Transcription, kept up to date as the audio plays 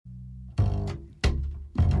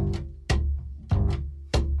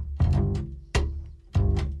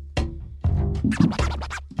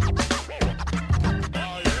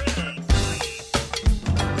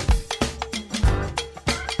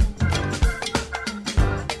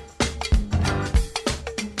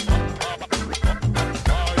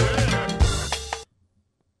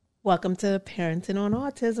Welcome to Parenting on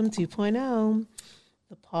Autism 2.0,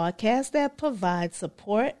 the podcast that provides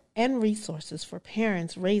support and resources for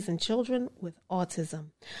parents raising children with autism.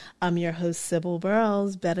 I'm your host, Sybil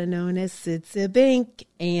Burrows, better known as Sid Bink,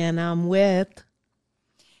 and I'm with...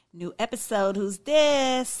 New episode, who's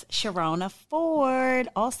this? Sharona Ford,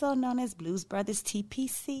 also known as Blues Brothers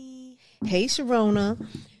TPC. Hey, Sharona.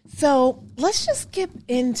 So let's just get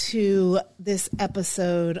into this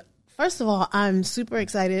episode. First of all, I'm super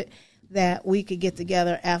excited that we could get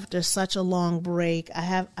together after such a long break.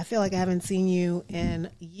 I feel like I haven't seen you in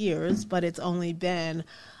years, but it's only been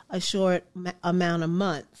a short amount of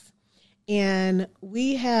months. And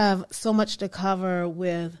we have so much to cover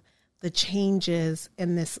with the changes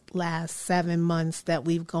in this last 7 months that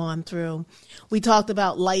we've gone through. We talked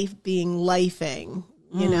about life being lifing,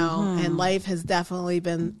 you know, and life has definitely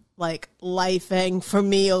been like lifing for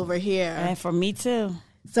me over here. And for me too.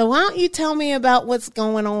 So why don't you tell me about what's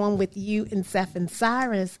going on with you and Seth and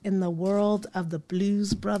Cyrus in the world of the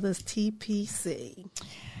Blues Brothers TPC?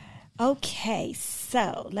 Okay,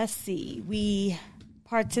 so let's see. We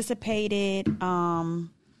participated.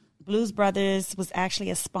 Blues Brothers was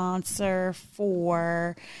actually a sponsor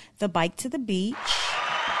for the Bike to the Beach.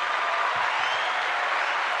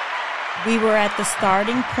 We were at the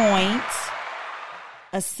starting point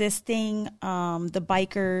assisting the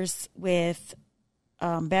bikers with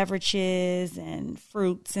beverages and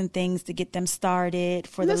fruits and things to get them started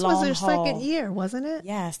for the long haul. This was your second year, wasn't it?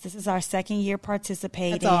 Yes, this is our second year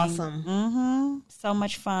participating. That's awesome. So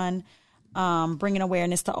much fun, bringing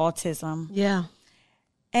awareness to autism. Yeah.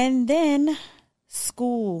 And then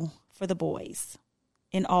school for the boys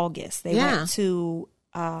in August. They went to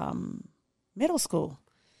middle school.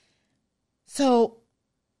 So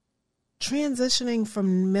transitioning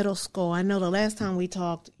from middle school, I know the last time we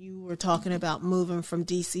talked, you were talking about moving from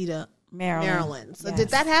D.C. to Maryland. So did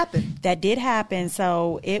that happen? That did happen.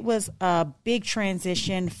 So it was a big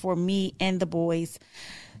transition for me and the boys.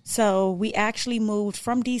 So we actually moved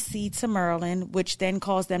from D.C. to Maryland, which then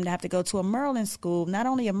caused them to have to go to a Maryland school, not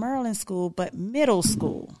only a Maryland school, but middle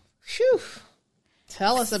school. Phew.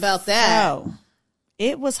 Tell us about that. So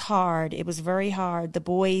it was hard. It was very hard. The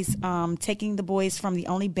boys, taking the boys from the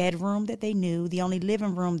only bedroom that they knew, the only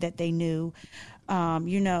living room that they knew,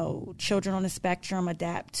 children on the spectrum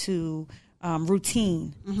adapt to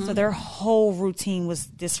routine. Mm-hmm. So their whole routine was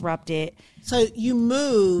disrupted. So you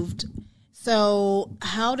moved. So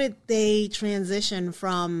how did they transition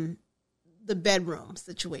from the bedroom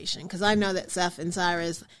situation? Because I know that Seth and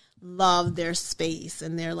Cyrus love their space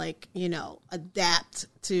and they're like, adapt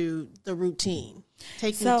to the routine.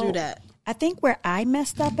 Take me through that. I think where I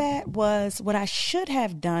messed up at was what I should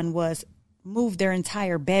have done was move their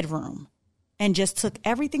entire bedroom and just took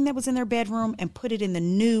everything that was in their bedroom and put it in the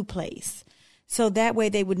new place. So that way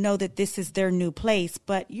they would know that this is their new place.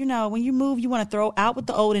 But, when you move, you want to throw out with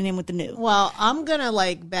the old and in with the new. Well, I'm going to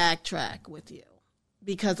backtrack with you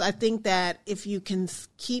because I think that if you can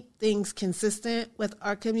keep things consistent with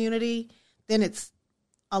our community, then it's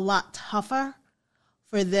a lot tougher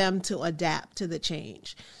for them to adapt to the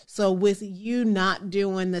change. So with you not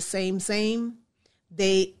doing the same,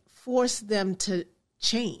 they force them to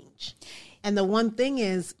change. And the one thing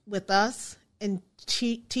is with us, and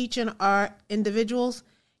teaching our individuals,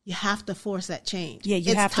 you have to force that change. Yeah,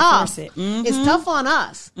 you have to force it. Mm-hmm. It's tough on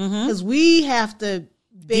us because we have to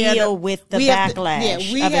deal with the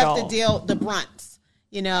backlash. We have to deal the brunts.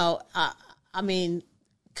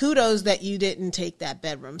 Kudos that you didn't take that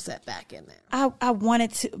bedroom set back in there. I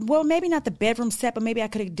wanted to, well, maybe not the bedroom set, but maybe I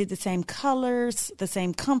could have did the same colors, the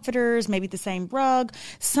same comforters, maybe the same rug,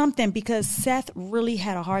 something, because Seth really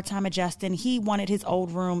had a hard time adjusting. He wanted his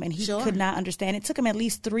old room and he could not understand. It took him at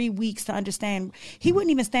least 3 weeks to understand. He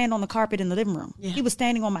wouldn't even stand on the carpet in the living room. Yeah. He was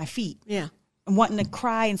standing on my feet. Yeah. And wanting to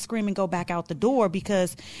cry and scream and go back out the door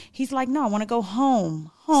because he's like, no, I want to go home.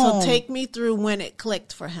 So take me through when it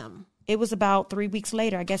clicked for him. It was about 3 weeks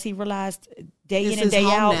later. I guess he realized day in and day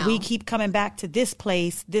out, now. We keep coming back to this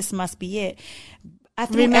place. This must be it. I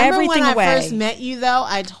threw Remember everything when away. I first met you, though,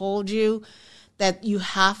 I told you that you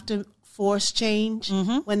have to force change.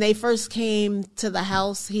 Mm-hmm. When they first came to the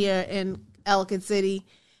house here in Ellicott City,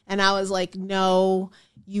 and I was like, no,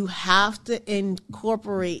 you have to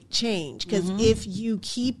incorporate change. Because if you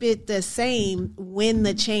keep it the same when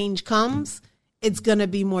the change comes, it's going to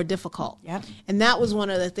be more difficult. Yep. And that was one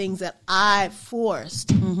of the things that I forced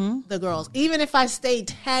the girls. Even if I stayed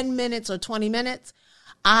 10 minutes or 20 minutes,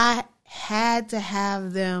 I had to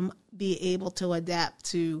have them be able to adapt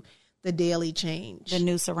to the daily change. The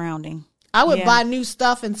new surrounding. I would buy new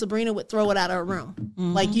stuff and Sabrina would throw it out of her room.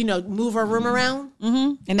 Like, move her room around.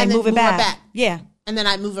 And then move it back. Yeah. And then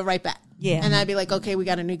I'd move it right back. Yeah. And I'd be like, okay, we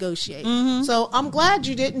got to negotiate. So I'm glad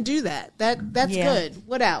you didn't do that. That's good.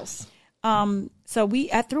 What else? So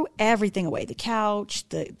I threw everything away. The couch,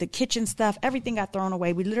 the kitchen stuff, everything got thrown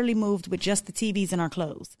away. We literally moved with just the TVs and our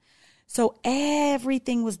clothes. So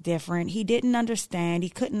everything was different. He didn't understand. He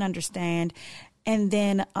couldn't understand. And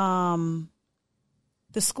then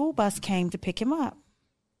the school bus came to pick him up.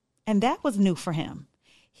 And that was new for him.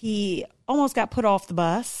 He almost got put off the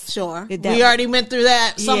bus. Sure. We already went through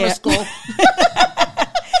that summer school.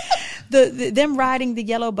 Them riding the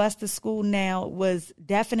yellow bus to school now was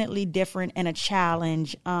definitely different and a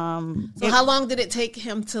challenge. So how long did it take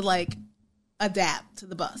him to adapt to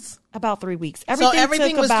the bus? About 3 weeks.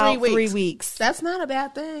 Everything took was about 3 weeks. That's not a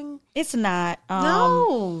bad thing. It's not.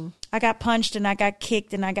 No. I got punched and I got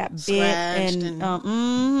kicked and I got bit and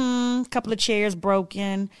a couple of chairs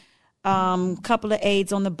broken. Couple of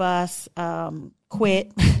aides on the bus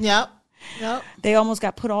quit. Yep. They almost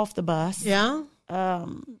got put off the bus. Yeah.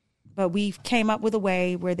 But we came up with a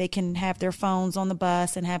way where they can have their phones on the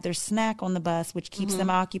bus and have their snack on the bus, which keeps them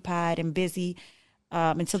occupied and busy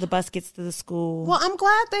until the bus gets to the school. Well, I'm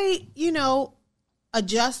glad they,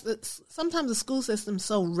 adjust. Sometimes the school system's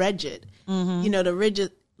so rigid. The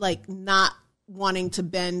rigid, not wanting to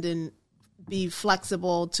bend and be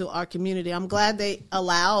flexible to our community. I'm glad they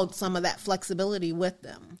allowed some of that flexibility with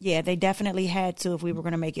them. Yeah, they definitely had to if we were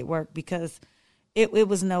going to make it work because it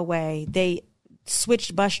was no way. They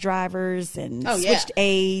switched bus drivers and switched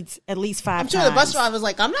aides at least 5 times. I'm sure the bus driver was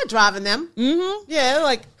like, I'm not driving them.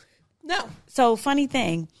 Yeah, no. So funny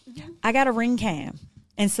thing, I got a ring cam.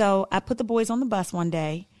 And so I put the boys on the bus one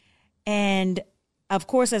day. And of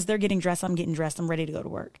course, as they're getting dressed, I'm getting dressed. I'm ready to go to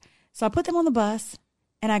work. So I put them on the bus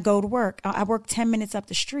and I go to work. I work 10 minutes up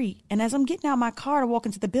the street. And as I'm getting out my car to walk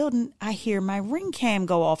into the building, I hear my ring cam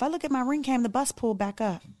go off. I look at my ring cam, the bus pulled back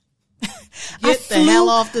up. Get the hell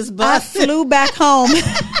off this bus. I flew back home.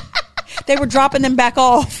 They were dropping them back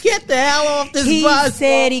off. Get the hell off this bus. He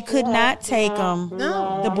said he could not take them.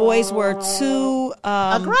 No. The boys were too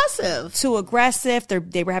aggressive.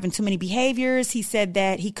 They were having too many behaviors. He said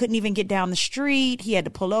that he couldn't even get down the street. He had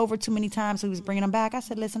to pull over too many times, so he was bringing them back. I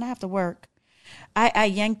said, listen, I have to work. I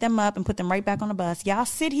yanked them up and put them right back on the bus. Y'all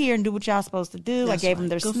sit here and do what y'all supposed to do. I gave them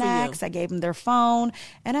their snacks. I gave them their phone.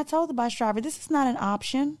 And I told the bus driver, this is not an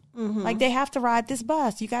option. They have to ride this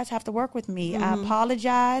bus. You guys have to work with me. I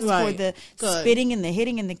apologize for the spitting and the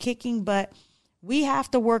hitting and the kicking, but we have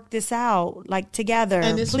to work this out together.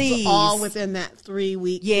 And this was all within that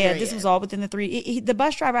 3-week period. Yeah, this was all within the 3. The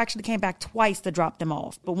bus driver actually came back twice to drop them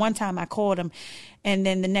off. But one time I called him, and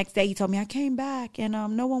then the next day he told me I came back and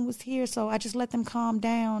no one was here, so I just let them calm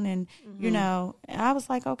down. And and I was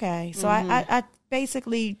like, okay. So I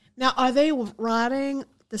basically. Now, are they riding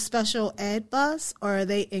the special ed bus, or are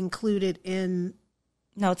they included in?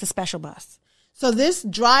 No, it's a special bus. So this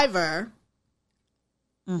driver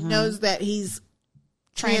knows that he's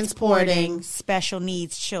transporting special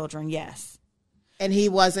needs children, yes. And he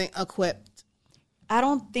wasn't equipped. I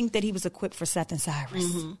don't think that he was equipped for Seth and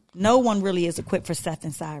Cyrus. No one really is equipped for Seth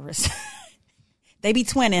and Cyrus. They be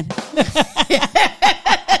twinning.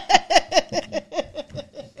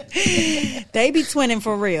 They be twinning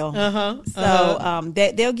for real. So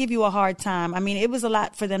they'll give you a hard time. I mean, it was a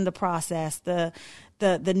lot for them to process. The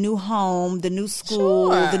new home, the new school,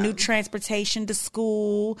 the new transportation to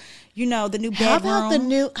school, the new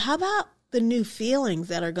bedroom. How about the new feelings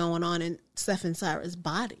that are going on in Seth and Cyrus'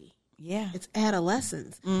 body? Yeah. It's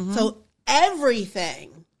adolescence. So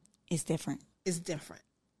everything is different.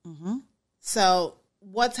 So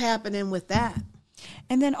what's happening with that?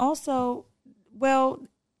 And then also,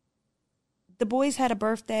 the boys had a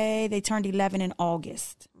birthday. They turned 11 in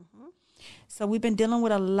August. So we've been dealing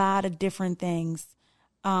with a lot of different things.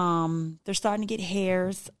 They're starting to get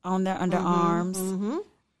hairs on their underarms,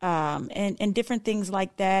 and different things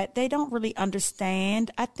like that. They don't really understand,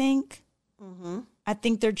 I think. I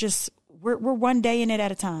think they're just, we're one day in it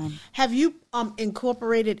at a time. Have you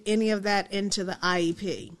incorporated any of that into the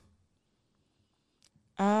IEP?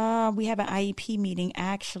 We have an IEP meeting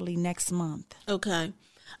actually next month. Okay.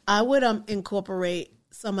 I would incorporate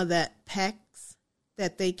some of that PECs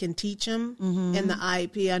that they can teach them in the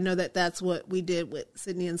IEP. I know that that's what we did with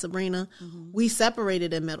Sydney and Sabrina. We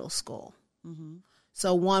separated in middle school.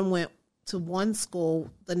 So one went to one school,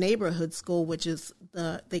 the neighborhood school, which is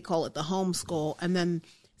they call it the home school. And then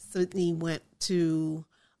Sydney went to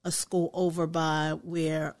a school over by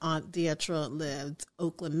where Aunt Deidre lived,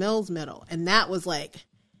 Oakland Mills Middle. And that was like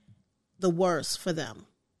the worst for them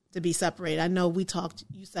to be separated. I know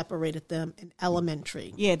you separated them in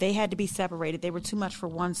elementary. Yeah, they had to be separated. They were too much for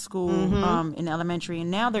one school in elementary.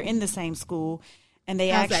 And now they're in the same school. And they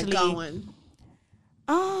How's actually... that going?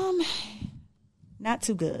 Not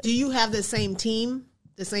too good. Do you have the same team,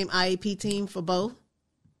 the same IEP team for both?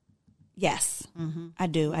 Yes, I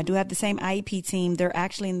do. I do have the same IEP team. They're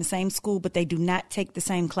actually in the same school, but they do not take the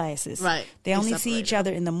same classes. Right. They only see each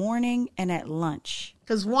other in the morning and at lunch.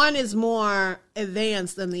 Because one is more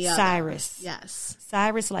advanced than the other. Cyrus. Yes.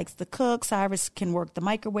 Cyrus likes to cook. Cyrus can work the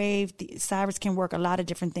microwave. Cyrus can work a lot of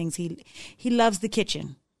different things. He loves the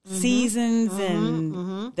kitchen. Seasons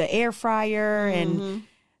and the air fryer and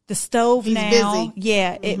the stove. He's now. Busy.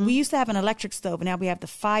 Yeah, we used to have an electric stove, and now we have the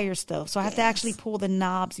fire stove. So I have to actually pull the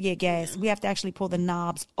knobs. Yeah, gas. We have to actually pull the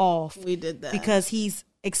knobs off. We did that. Because he's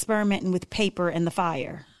experimenting with paper and the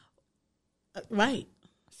fire. Right.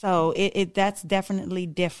 So that's definitely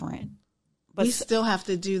different. But we still have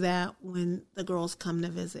to do that when the girls come to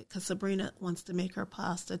visit, because Sabrina wants to make her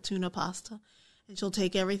pasta, tuna pasta, and she'll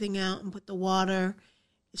take everything out and put the water.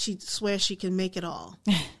 She swears she can make it all.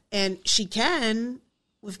 And she can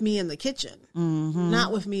with me in the kitchen,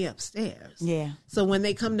 not with me upstairs. Yeah. So when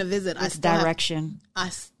they come to visit, I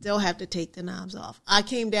still have to take the knobs off. I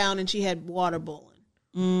came down and she had water boiling.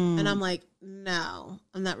 And I'm like, no,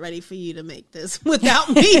 I'm not ready for you to make this without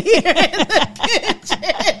me here in the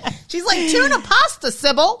kitchen. She's like, tuna pasta,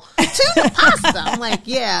 Sybil. Tuna pasta. I'm like,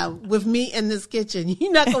 yeah, with me in this kitchen.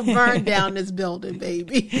 You're not going to burn down this building,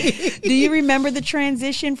 baby. Do you remember the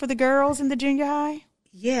transition for the girls in the junior high?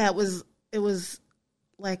 Yeah, it was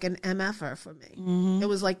like an MFer for me. It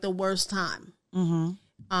was like the worst time.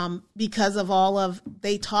 Because of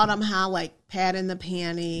they taught them how like pad in the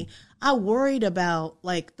panty. I worried about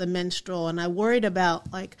like the menstrual, and I worried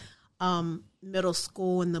about like middle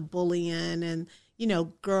school and the bullying and, you know,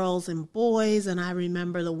 girls and boys. And I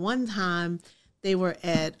remember the one time they were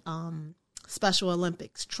at Special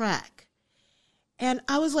Olympics track, and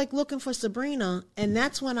I was like looking for Sabrina. And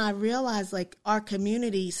that's when I realized like our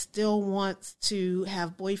community still wants to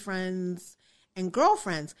have boyfriends and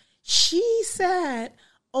girlfriends. She sat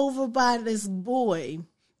over by this boy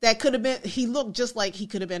that could have been, he looked just like he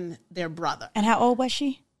could have been their brother. And how old was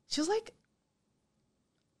she? She was like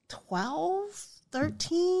 12,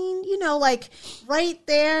 13, you know, like right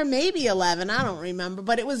there, maybe 11. I don't remember.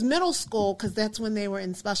 But it was middle school because that's when they were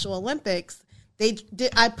in Special Olympics.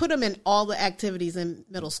 I put them in all the activities in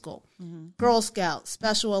middle school. Girl Scouts,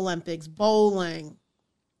 Special Olympics, bowling,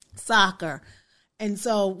 soccer. And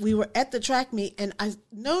so we were at the track meet, and I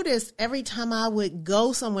noticed every time I would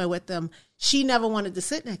go somewhere with them, she never wanted to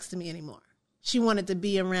sit next to me anymore. She wanted to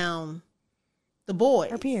be around the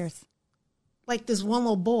boys. Her peers. Like this one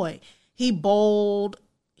little boy. He bowled.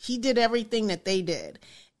 He did everything that they did.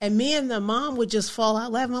 And me and the mom would just fall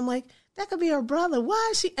out laughing. I'm like, that could be her brother. Why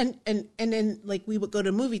is she? And then like we would go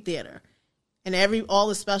to movie theater. And all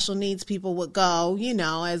the special needs people would go, you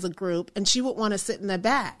know, as a group. And she would want to sit in the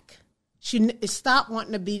back. She stopped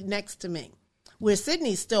wanting to be next to me, where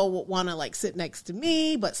Sydney still would want to like sit next to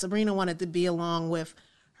me, but Sabrina wanted to be along with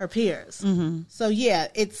her peers. So yeah,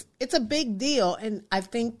 it's a big deal. And I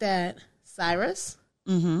think that Cyrus,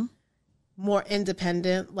 more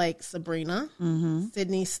independent like Sabrina,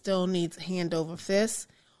 Sydney still needs hand over fist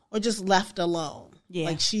or just left alone. Yeah.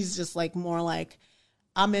 Like she's just like more like,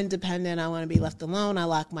 I'm independent. I want to be left alone. I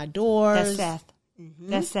lock my doors. That's Seth.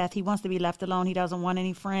 That's Seth. He wants to be left alone. He doesn't want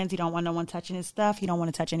any friends. He don't want no one touching his stuff. He don't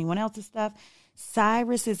want to touch anyone else's stuff.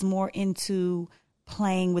 Cyrus is more into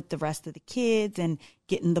playing with the rest of the kids and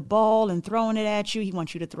getting the ball and throwing it at you. He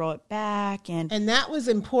wants you to throw it back. And that was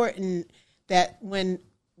important, that when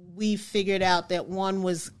we figured out that one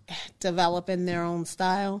was developing their own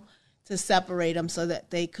style, to separate them so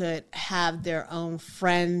that they could have their own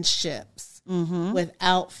friendships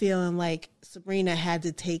without feeling like Sabrina had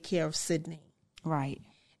to take care of Sydney. Right.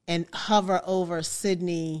 And hover over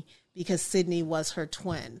Sydney because Sydney was her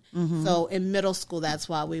twin. So in middle school, that's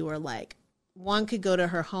why we were like, one could go to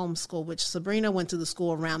her home school, which Sabrina went to the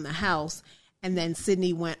school around the house, and then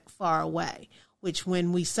Sydney went far away, which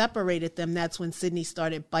when we separated them, that's when Sydney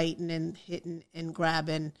started biting and hitting and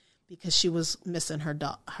grabbing because she was missing her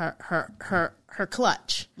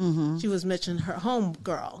clutch. She was missing her home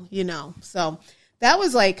girl, you know. So that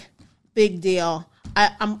was like big deal.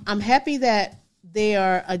 I'm happy that they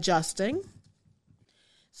are adjusting.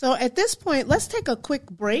 So at this point, let's take a quick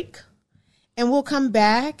break. and we'll come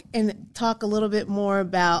back and talk a little bit more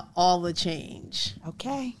about All the Change.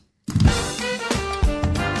 Okay.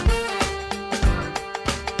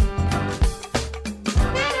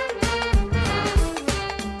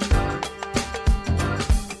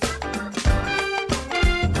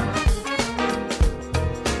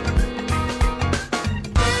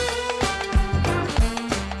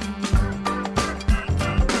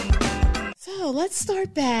 Let's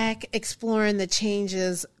start back exploring the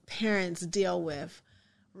changes parents deal with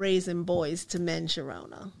raising boys to men,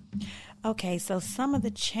 Sharona. Okay, so some of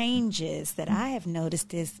the changes that I have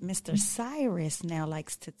noticed is Mr. Cyrus now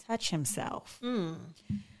likes to touch himself.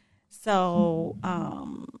 So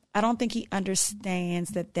I don't think he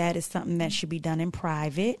understands that is something that should be done in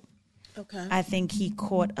private. Okay. I think he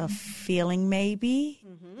caught a feeling maybe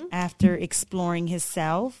after exploring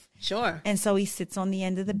himself. Sure. And so he sits on the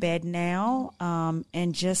end of the bed now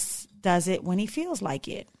and just does it when he feels like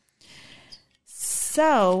it.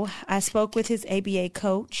 So I spoke with his ABA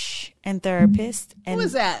coach and therapist. And who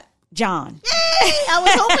is that? John. Yay! I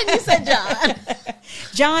was hoping you said John.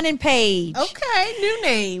 John and Paige. Okay, new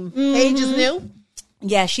name. Paige is new?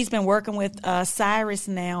 Yeah, she's been working with Cyrus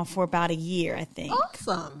now for about a year, I think.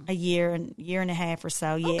 Awesome. A year and a half or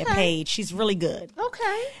so. Yeah, Okay. Paige. She's really good.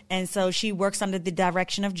 Okay. And so she works under the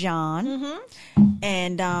direction of John.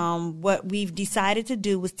 And what we've decided to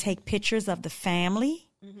do was take pictures of the family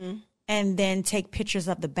and then take pictures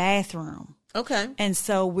of the bathroom. Okay. And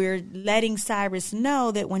so we're letting Cyrus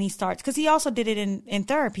know that when he starts, because he also did it in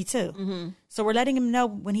therapy too. So we're letting him know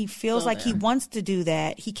when he feels like he wants to do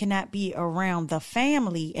that, he cannot be around the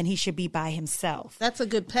family and he should be by himself. That's a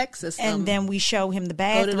good PEC system. And then we show him the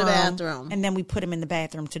bathroom. Go to the bathroom. And then we put him in the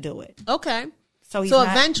bathroom to do it. Okay. So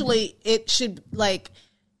eventually it should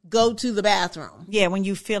go to the bathroom. Yeah, when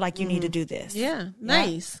you feel like you need to do this. Yeah.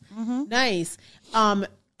 Nice. Nice.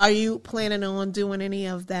 Are you planning on doing any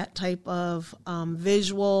of that type of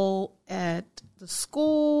visual at the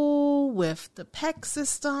school with the PEC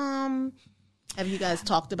system? Have you guys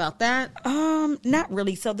talked about that? Not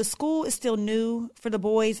really. So the school is still new for the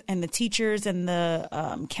boys, and the teachers and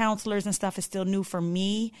the counselors and stuff is still new for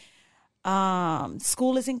me.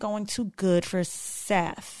 School isn't going too good for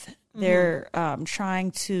Seth. They're trying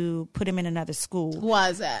to put him in another school. Why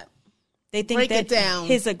is that? They think that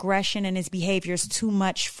his aggression and his behavior is too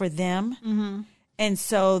much for them. And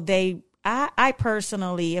so I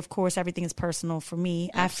personally, of course, everything is personal for me.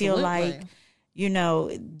 Absolutely. I feel like,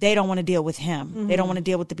 they don't want to deal with him. They don't want to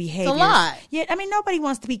deal with the behavior. It's a lot. Yeah, I mean, nobody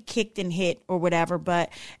wants to be kicked and hit or whatever, but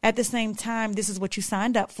at the same time, this is what you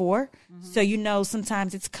signed up for. So,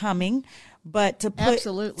 sometimes it's coming. But to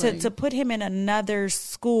put him in another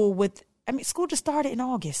school school just started in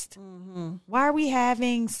August. Why are we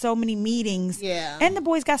having so many meetings? Yeah. And the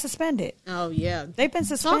boys got suspended. Oh, yeah. They've been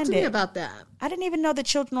suspended. Talk to me about that. I didn't even know that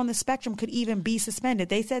children on the spectrum could even be suspended.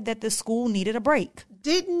 They said that the school needed a break.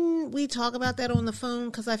 Didn't we talk about that on the phone?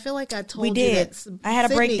 Because I feel like I told you did. That I had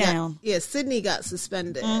a breakdown. Sydney got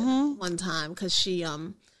suspended one time because she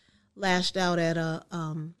lashed out at a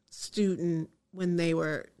student when they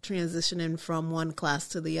were transitioning from one class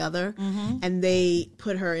to the other, and they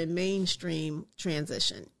put her in mainstream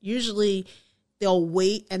transition. Usually they'll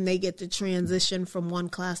wait and they get to transition from one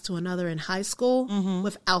class to another in high school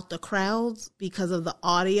without the crowds because of the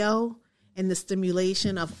audio and the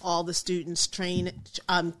stimulation of all the students transferring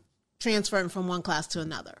from one class to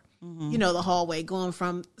another. The hallway, going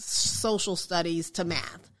from social studies to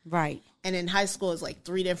math. Right. And in high school, it's like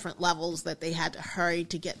 3 different levels that they had to hurry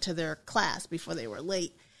to get to their class before they were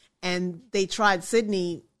late. And they tried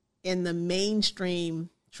Sydney in the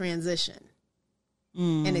mainstream transition,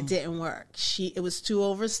 and it didn't work. It was too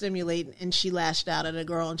overstimulated, and she lashed out at a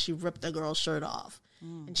girl, and she ripped the girl's shirt off,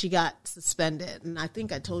 and she got suspended. And I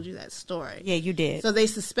think I told you that story. Yeah, you did. So they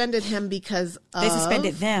suspended him because they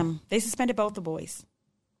suspended them. They suspended both the boys.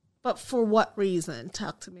 But for what reason?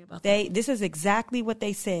 Talk to me about that. This is exactly what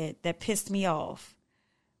they said that pissed me off.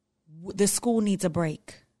 The school needs a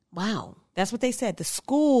break. Wow. That's what they said. The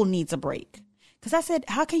school needs a break. Because I said,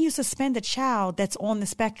 how can you suspend a child that's on the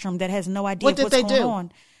spectrum that has no idea what's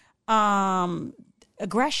going on?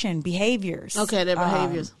 Aggression, behaviors. Okay, their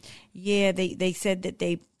behaviors. Yeah, they said that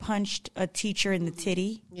they punched a teacher in the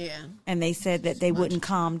titty. Yeah. And they said that they wouldn't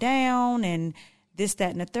calm down and this,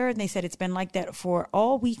 that, and the third. And they said it's been like that for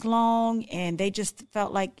all week long, and they just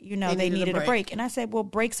felt like, they needed a break. And I said, well,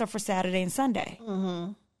 breaks are for Saturday and Sunday.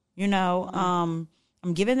 I'm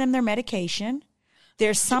giving them their medication.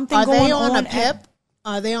 There's something going on. Are they on a PIP?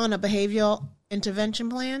 Are they on a behavioral intervention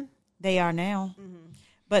plan? They are now.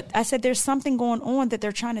 But I said, there's something going on that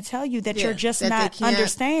they're trying to tell you that you're just not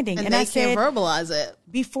understanding. And I said, can't verbalize it.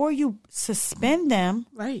 before you suspend them,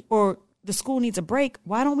 right, or the school needs a break,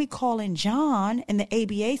 why don't we call in John and the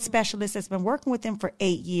ABA specialist that's been working with them for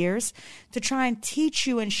 8 years to try and teach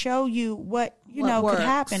you and show you what could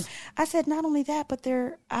happen. I said, not only that, but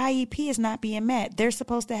their IEP is not being met. They're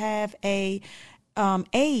supposed to have a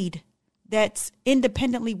aide that's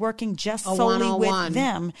independently working just solely with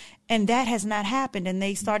them. And that has not happened. And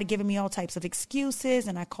they started giving me all types of excuses.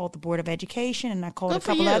 And I called the Board of Education and I called a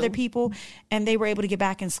couple other people, and they were able to get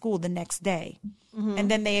back in school the next day. Mm-hmm.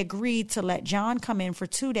 And then they agreed to let John come in for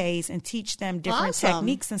 2 days and teach them different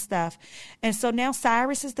techniques and stuff. And so now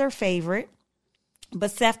Cyrus is their favorite,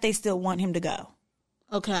 but Seth, they still want him to go.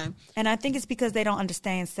 Okay. And I think it's because they don't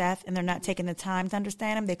understand Seth and they're not taking the time to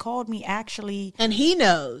understand him. They called me actually. And he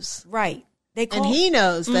knows. Right. And he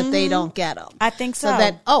knows that they don't get him. I think so. So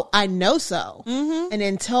that, I know so. Mm-hmm. And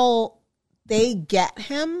until they get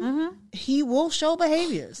him, he will show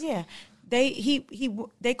behaviors. Yeah.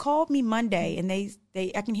 They called me Monday, and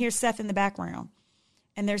I can hear Seth in the background.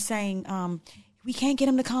 And they're saying, we can't get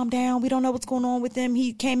him to calm down. We don't know what's going on with him.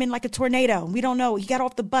 He came in like a tornado. We don't know. He got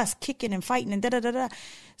off the bus kicking and fighting and da-da-da-da.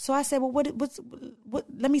 So I said, well, what,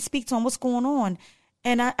 let me speak to him. What's going on?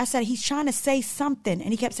 And I said, he's trying to say something.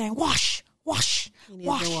 And he kept saying, wash, wash,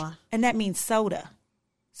 wash. And that means soda.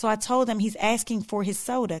 So I told him he's asking for his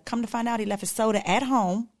soda. Come to find out, he left his soda at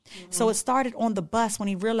home. Mm-hmm. So it started on the bus when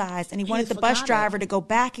he realized, and he wanted the bus driver to go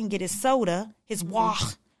back and get his soda, his wah.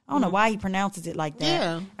 I don't know why he pronounces it like that.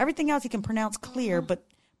 Yeah. Everything else he can pronounce clear, but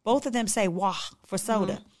both of them say wah for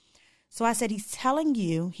soda. Mm-hmm. So I said, he's telling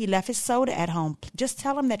you he left his soda at home. Just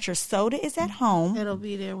tell him that your soda is at home. It'll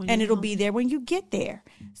be there when you get there.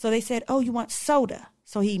 So they said, oh, you want soda?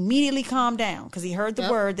 So he immediately calmed down because he heard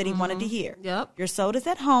the word that he wanted to hear. Yep. Your soda's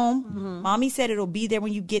at home. Mm-hmm. Mommy said it'll be there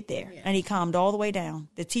when you get there. Yeah. And he calmed all the way down.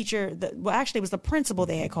 The teacher, actually it was the principal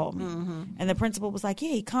they had called me. Mm-hmm. And the principal was like, yeah,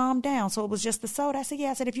 he calmed down. So it was just the soda. I said, yeah.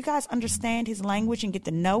 I said, if you guys understand his language and get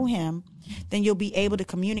to know him, then you'll be able to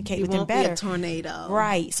communicate with him better. Be a tornado.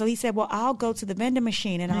 Right. So he said, well, I'll go to the vending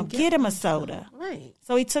machine and I'll get him a soda. Right.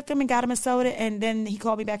 So he took him and got him a soda. And then he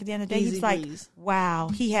called me back at the end of the day. He was like, wow,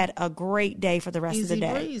 he had a great day for the rest of the day.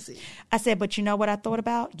 Breezy. I said, but you know what I thought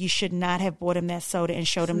about? You should not have bought him that soda and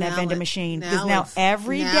showed him that vending machine. Because now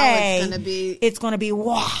every day it's going to be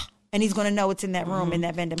wah. And he's going to know it's in that room in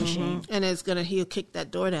that vending machine. And he'll kick that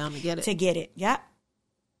door down to get it.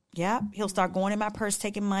 Yep. He'll start going in my purse,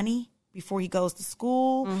 taking money before he goes to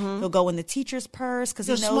school. Mm-hmm. He'll go in the teacher's purse because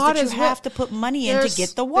he knows that you have to put money in to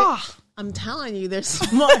get the wah. I'm telling you, they're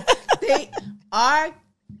smart. They are.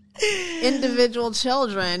 Individual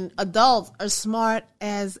children, adults are smart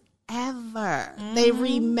as ever. Mm-hmm. They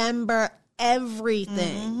remember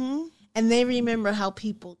everything. And they remember how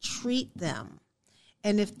people treat them.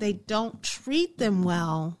 And if they don't treat them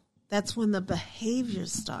well, that's when the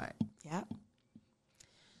behaviors start. Yep.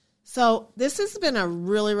 So this has been a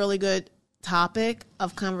really, really good topic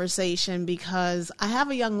of conversation because I have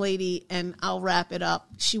a young lady, and I'll wrap it up.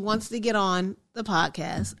 She wants to get on the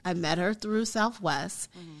podcast. I met her through Southwest.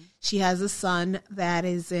 Mm-hmm. She has a son that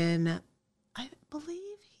is in, I believe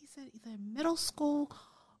he said either middle school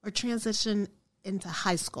or transition into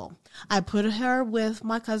high school. I put her with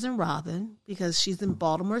my cousin Robin because she's in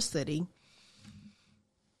Baltimore City.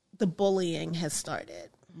 The bullying has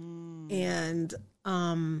started. And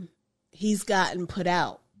he's gotten put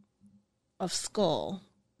out of school,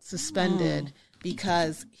 suspended,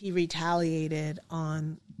 because he retaliated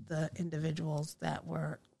on the individuals that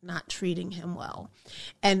were not treating him well.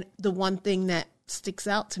 And the one thing that sticks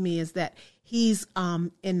out to me is that he's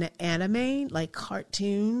in the anime, like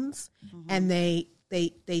cartoons, and they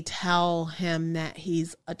tell him that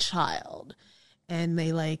he's a child, and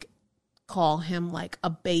they like call him like a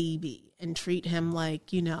baby and treat him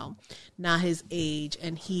like, not his age.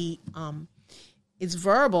 And he is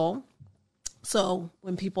verbal. So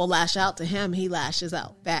when people lash out to him, he lashes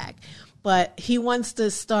out back. But he wants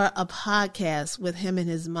to start a podcast with him and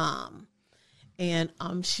his mom. And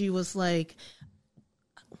she was like,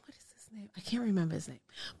 what is his name? I can't remember his name.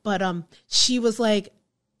 But she was like,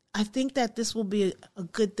 I think that this will be a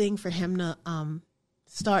good thing for him to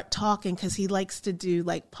start talking, because he likes to do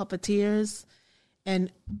like puppeteers.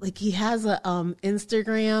 And like he has a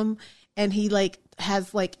Instagram, and he like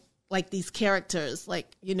has like these characters,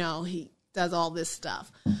 like, he does all this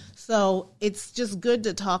stuff. So it's just good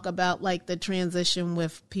to talk about like the transition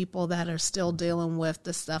with people that are still dealing with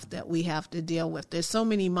the stuff that we have to deal with. There's so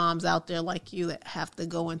many moms out there like you that have to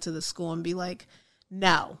go into the school and be like,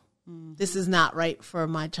 no, this is not right for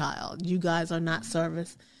my child. You guys are not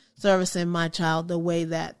servicing my child the way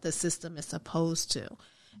that the system is supposed to.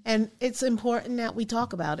 And it's important that we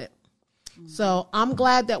talk about it. So I'm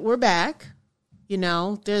glad that we're back. You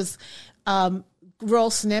know, there's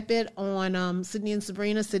real snippet on Sydney and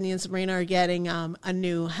Sabrina. Sydney and Sabrina are getting a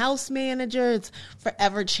new house manager. It's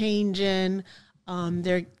forever changing.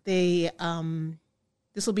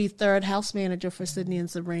 This will be third house manager for Sydney and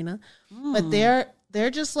Sabrina, but they're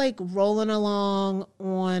just like rolling along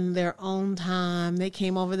on their own time. They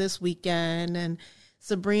came over this weekend, and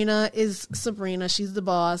Sabrina is Sabrina. She's the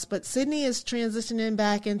boss, but Sydney is transitioning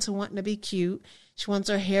back into wanting to be cute. She wants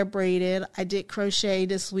her hair braided. I did crochet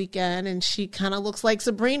this weekend, and she kind of looks like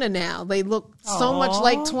Sabrina now. They look so much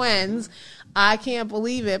like twins. I can't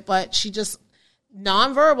believe it, but she just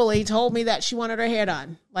non-verbally told me that she wanted her hair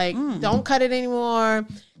done. Like, don't cut it anymore.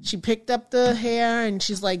 She picked up the hair, and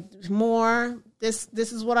she's like, more. This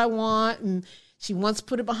is what I want, and she wants to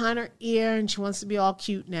put it behind her ear, and she wants to be all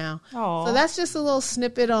cute now. Aww. So that's just a little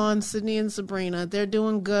snippet on Sydney and Sabrina. They're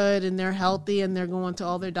doing good, and they're healthy, and they're going to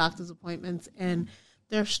all their doctor's appointments, and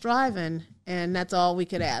they're striving, and that's all we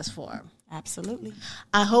could ask for. Absolutely.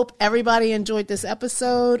 I hope everybody enjoyed this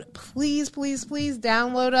episode. Please, please, please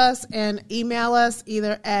download us and email us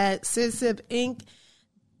either at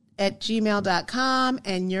sidsibinc@gmail.com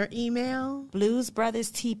and your email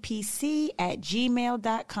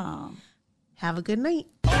bluesbrotherstpc@gmail.com. Have a good night.